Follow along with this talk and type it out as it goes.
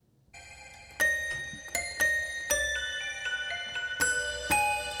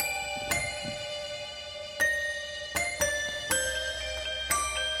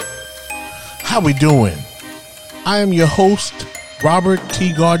How we doing? I am your host, Robert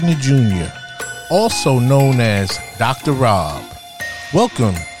T. Gardner Jr., also known as Dr. Rob.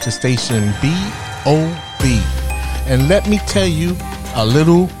 Welcome to Station BOB, and let me tell you a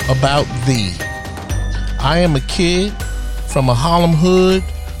little about thee. I am a kid from a Harlem hood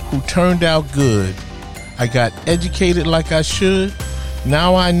who turned out good. I got educated like I should.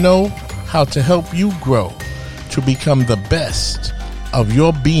 Now I know how to help you grow to become the best of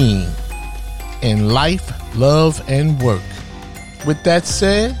your being in life, love, and work. With that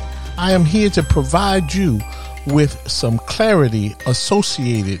said, I am here to provide you with some clarity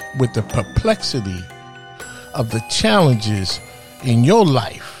associated with the perplexity of the challenges in your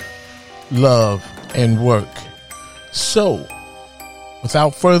life, love, and work. So,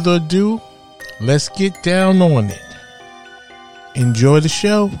 without further ado, let's get down on it. Enjoy the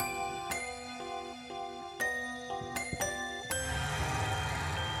show.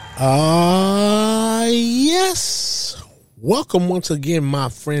 Yes. Welcome once again, my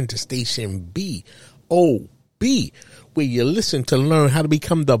friend, to Station BOB, where you listen to learn how to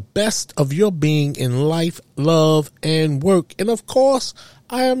become the best of your being in life, love, and work. And of course,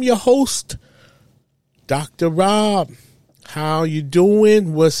 I am your host, Dr. Rob. How you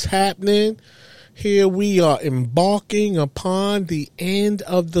doing? What's happening? Here we are embarking upon the end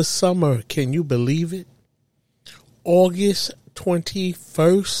of the summer. Can you believe it? August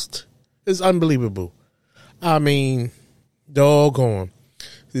 21st is unbelievable. I mean, doggone.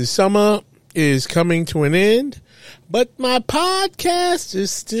 The summer is coming to an end, but my podcast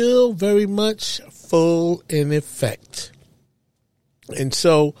is still very much full in effect. And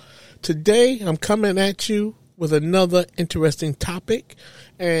so today I'm coming at you with another interesting topic,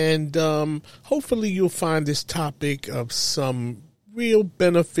 and hopefully you'll find this topic of some real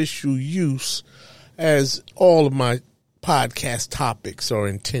beneficial use, as all of my podcast topics are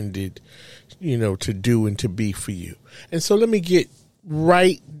intended, to do and to be for you. And so let me get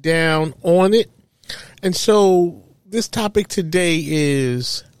right down on it. And so this topic today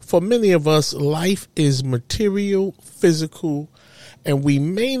is, for many of us, life is material, physical, and we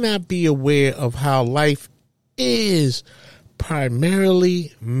may not be aware of how life is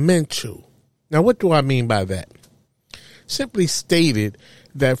primarily mental. Now, what do I mean by that? Simply stated,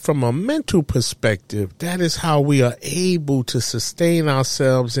 that from a mental perspective, that is how we are able to sustain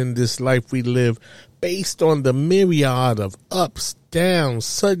ourselves in this life we live, based on the myriad of ups, downs,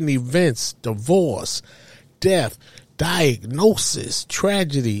 sudden events, divorce, death, diagnosis,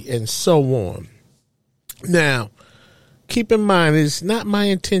 tragedy, and so on. Now, keep in mind, it's not my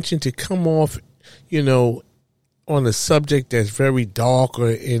intention to come off, on a subject that's very dark or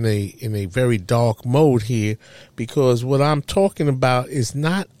in a very dark mode here, because what I'm talking about is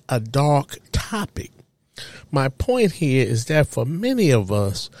not a dark topic. My point here is that for many of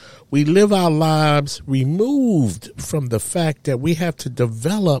us, we live our lives removed from the fact that we have to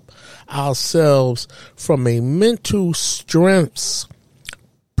develop ourselves from a mental strengths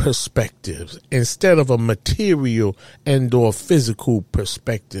perspective instead of a material and or physical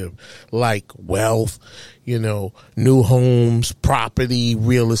perspective, like wealth, new homes, property,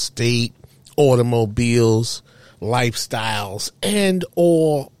 real estate, automobiles, lifestyles, and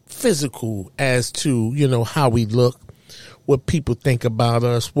or physical as to, how we look, what people think about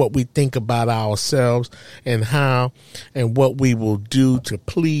us, what we think about ourselves, and how and what we will do to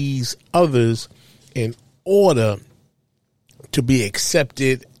please others in order to be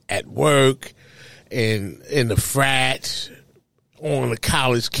accepted at work and in the frat, on the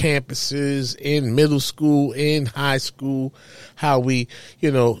college campuses, in middle school, in high school, how we,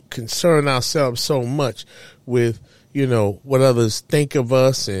 concern ourselves so much with, what others think of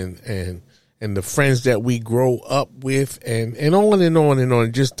us and the friends that we grow up with, and on and on and on.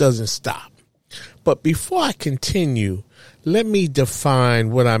 It just doesn't stop. But before I continue, let me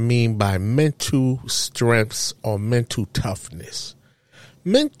define what I mean by mental strengths or mental toughness.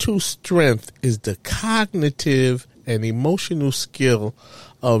 Mental strength is the cognitive and emotional skill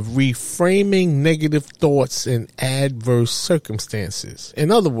of reframing negative thoughts in adverse circumstances.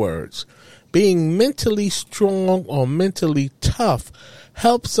 In other words, being mentally strong or mentally tough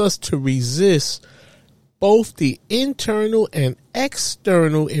helps us to resist both the internal and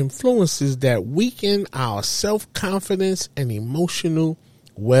external influences that weaken our self-confidence and emotional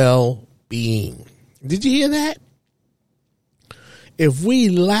well-being. Did you hear that? If we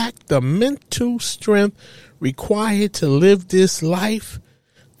lack the mental strength required to live this life,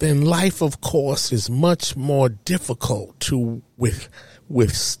 then life, of course, is much more difficult to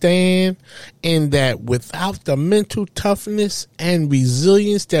withstand, and that without the mental toughness and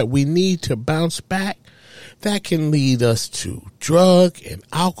resilience that we need to bounce back, that can lead us to drug and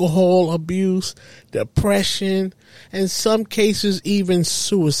alcohol abuse, depression, and in some cases even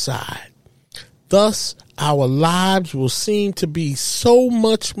suicide. Thus, our lives will seem to be so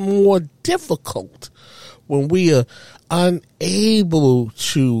much more difficult when we are unable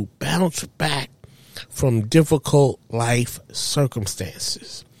to bounce back from difficult life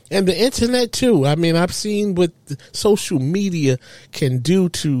circumstances. And the internet too. I mean, I've seen what social media can do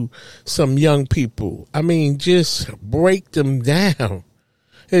to some young people. I mean, just break them down.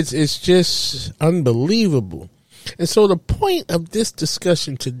 It's just unbelievable. And so the point of this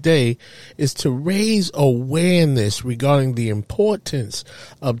discussion today is to raise awareness regarding the importance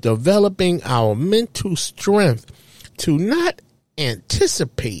of developing our mental strength to not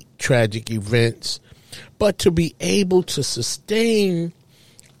anticipate tragic events, but to be able to sustain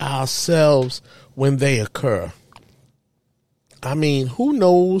ourselves when they occur. I mean, who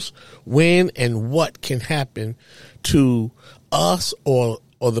knows when and what can happen to us or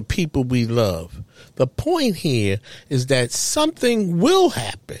the people we love. The point here is that something will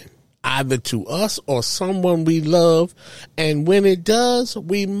happen either to us or someone we love, and when it does,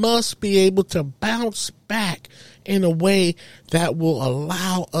 we must be able to bounce back in a way that will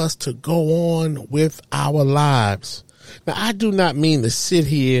allow us to go on with our lives. Now, I do not mean to sit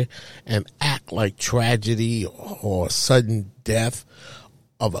here and act like tragedy or sudden death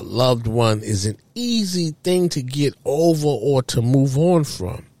of a loved one is an easy thing to get over or to move on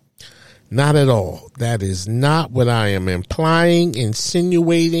from. Not at all. That is not what I am implying,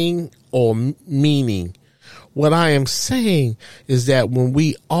 insinuating, or meaning. What I am saying is that when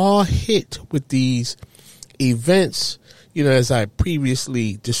we are hit with these events, as I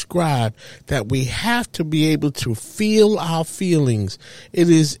previously described, that we have to be able to feel our feelings. It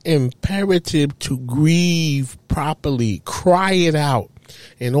is imperative to grieve properly, cry it out,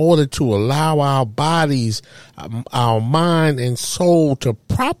 in order to allow our bodies, our mind and soul to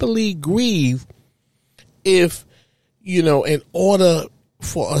properly grieve in order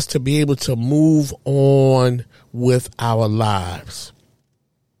for us to be able to move on with our lives.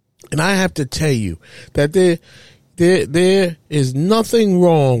 And I have to tell you that there is nothing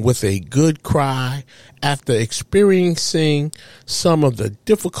wrong with a good cry after experiencing some of the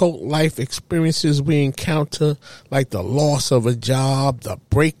difficult life experiences we encounter, like the loss of a job, the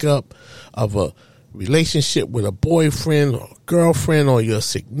breakup of a relationship with a boyfriend or girlfriend or your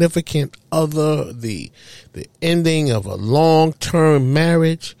significant other, the ending of a long-term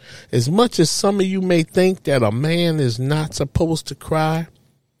marriage. As much as some of you may think that a man is not supposed to cry,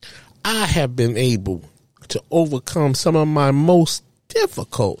 I have been able to overcome some of my most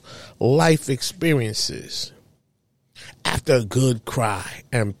difficult life experiences after a good cry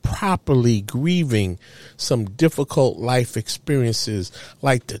and properly grieving some difficult life experiences,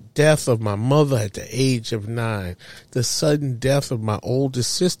 like the death of my mother at the age of 9, the sudden death of my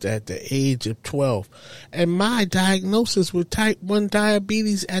oldest sister at the age of 12, and my diagnosis with type 1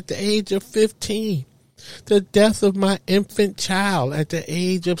 diabetes at the age of 15. The death of my infant child at the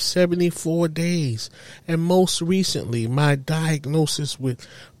age of 74 days. And most recently, my diagnosis with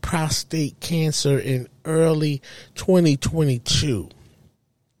prostate cancer in early 2022.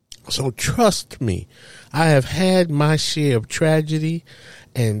 So trust me, I have had my share of tragedy,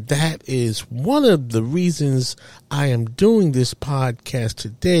 and that is one of the reasons I am doing this podcast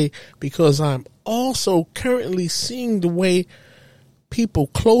today, because I'm also currently seeing the way people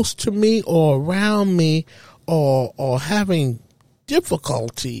close to me or around me or having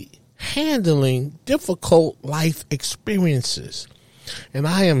difficulty handling difficult life experiences. And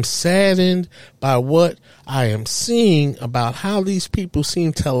I am saddened by what I am seeing about how these people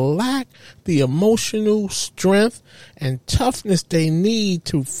seem to lack the emotional strength and toughness they need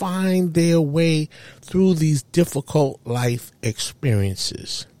to find their way through these difficult life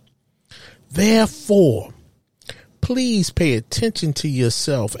experiences. Therefore, please pay attention to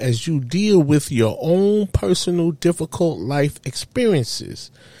yourself as you deal with your own personal difficult life experiences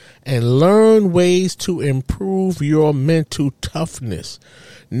and learn ways to improve your mental toughness.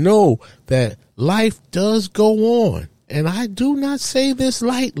 Know that life does go on, and I do not say this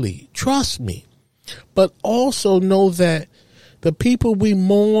lightly, trust me, but also know that the people we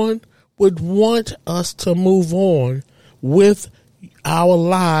mourn would want us to move on with our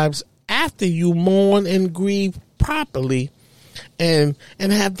lives after you mourn and grieve properly and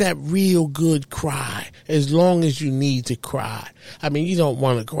have that real good cry as long as you need to cry. I mean, you don't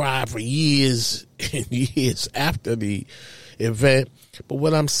want to cry for years and years after the event. But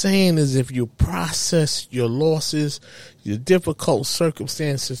what I'm saying is, if you process your losses, your difficult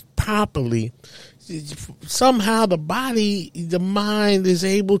circumstances properly, somehow the body, the mind is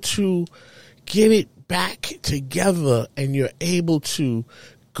able to get it back together and you're able to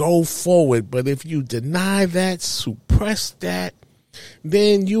go forward. But if you deny that, suppress that,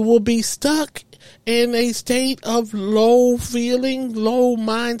 then you will be stuck in a state of low feeling, low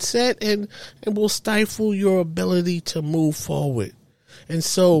mindset, and will stifle your ability to move forward. And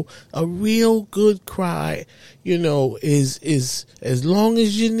so a real good cry, is as long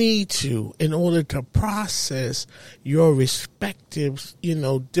as you need to in order to process your respective,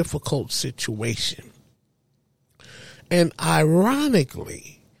 difficult situation. And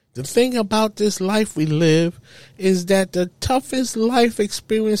ironically, the thing about this life we live is that the toughest life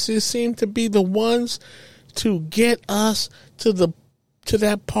experiences seem to be the ones to get us to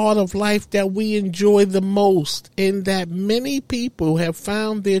that part of life that we enjoy the most, in that many people have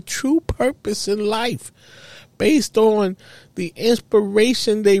found their true purpose in life based on the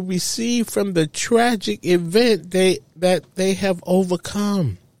inspiration they receive from the tragic event that they have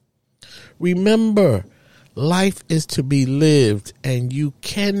overcome. Remember, life is to be lived, and you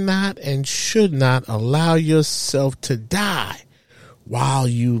cannot and should not allow yourself to die while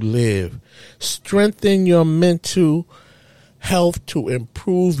you live. Strengthen your mental health to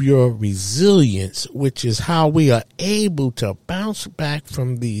improve your resilience, which is how we are able to bounce back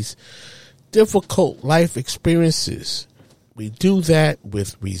from these difficult life experiences. We do that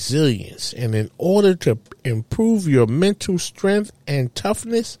with resilience. And in order to improve your mental strength and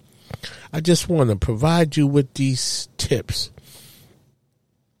toughness, I just want to provide you with these tips.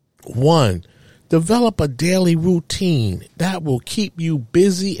 1, develop a daily routine that will keep you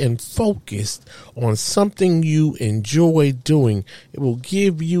busy and focused on something you enjoy doing. It will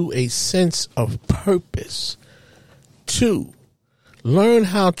give you a sense of purpose. 2, learn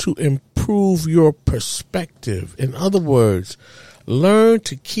how to improve your perspective. In other words, learn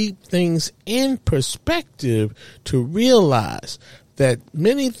to keep things in perspective to realize that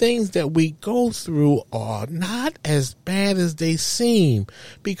many things that we go through are not as bad as they seem,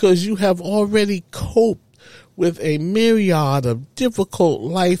 because you have already coped with a myriad of difficult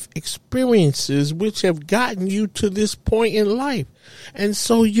life experiences which have gotten you to this point in life. And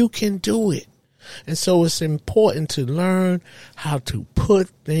so you can do it. And so it's important to learn how to put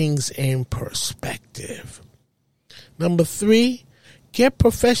things in perspective. 3, get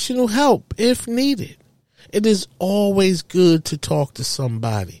professional help if needed. It is always good to talk to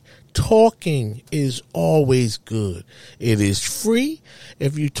somebody. Talking is always good. It is free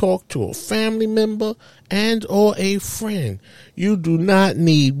if you talk to a family member and or a friend. You do not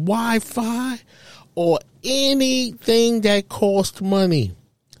need Wi-Fi or anything that costs money.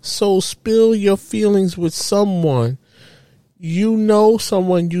 So spill your feelings with someone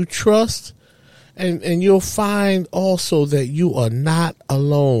someone you trust, and you'll find also that you are not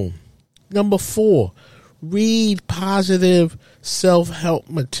alone. 4, read positive self-help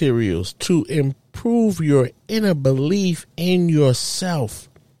materials to improve your inner belief in yourself.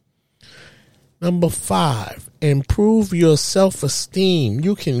 5, improve your self-esteem.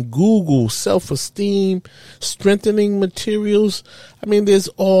 You can Google self-esteem strengthening materials. There's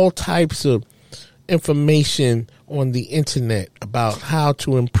all types of information on the internet about how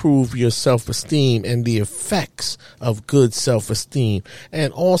to improve your self-esteem and the effects of good self-esteem,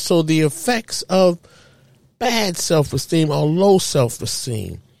 and also the effects of bad self-esteem or low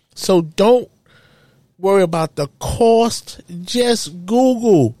self-esteem. So don't worry about the cost. Just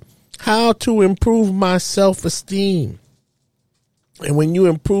Google how to improve my self-esteem. And when you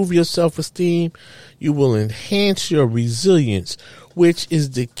improve your self-esteem, you will enhance your resilience, which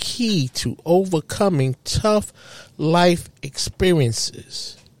is the key to overcoming tough life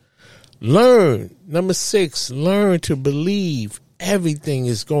experiences. 6, learn to believe everything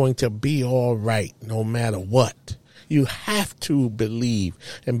is going to be all right no matter what. You have to believe,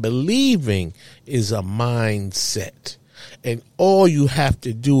 and believing is a mindset. And all you have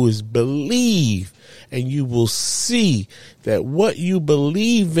to do is believe, and you will see that what you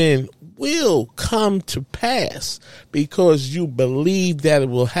believe in will come to pass, because you believe that it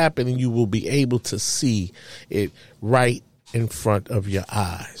will happen, and you will be able to see it right in front of your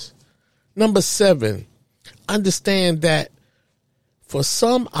eyes. 7, understand that for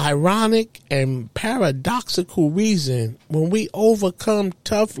some ironic and paradoxical reason, when we overcome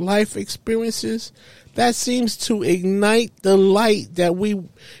tough life experiences, that seems to ignite the light that we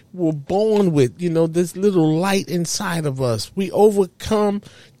were born with, this little light inside of us. We overcome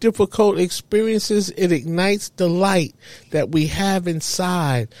difficult experiences. It ignites the light that we have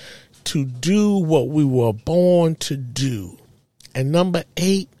inside to do what we were born to do. And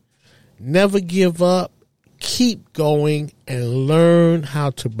 8, never give up. Keep going and learn how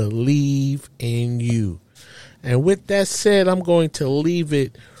to believe in you. And with that said, I'm going to leave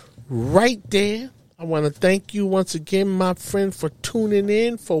it right there. I want to thank you once again, my friend, for tuning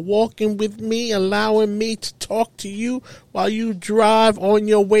in, for walking with me, allowing me to talk to you while you drive on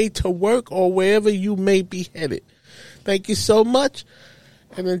your way to work or wherever you may be headed. Thank you so much.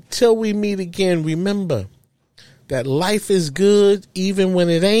 And until we meet again, remember that life is good even when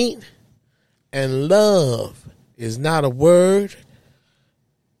it ain't. And love is not a word.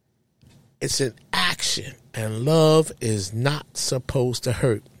 It's an action. And love is not supposed to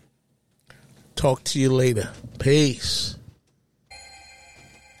hurt. Talk to you later. Peace.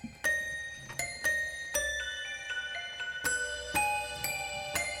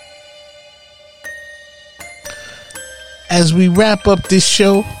 As we wrap up this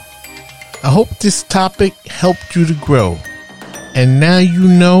show, I hope this topic helped you to grow. And now you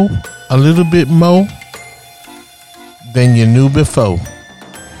know a little bit more than you knew before.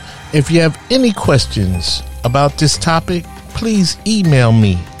 If you have any questions about this topic, please email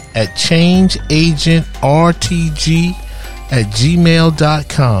me at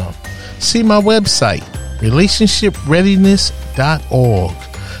changeagentrtg@gmail.com. See my website, relationshipreadiness.org,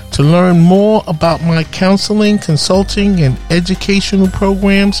 to learn more about my counseling, consulting, and educational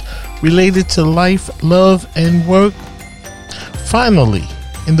programs related to life, love, and work. Finally,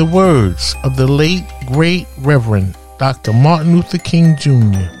 in the words of the late, great Reverend Dr. Martin Luther King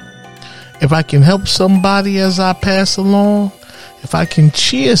Jr., if I can help somebody as I pass along, if I can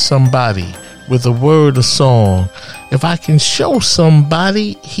cheer somebody with a word or song, if I can show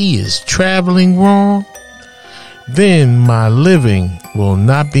somebody he is traveling wrong, then my living will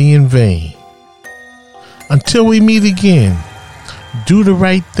not be in vain. Until we meet again, do the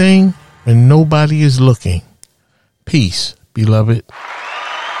right thing when nobody is looking. Peace, beloved.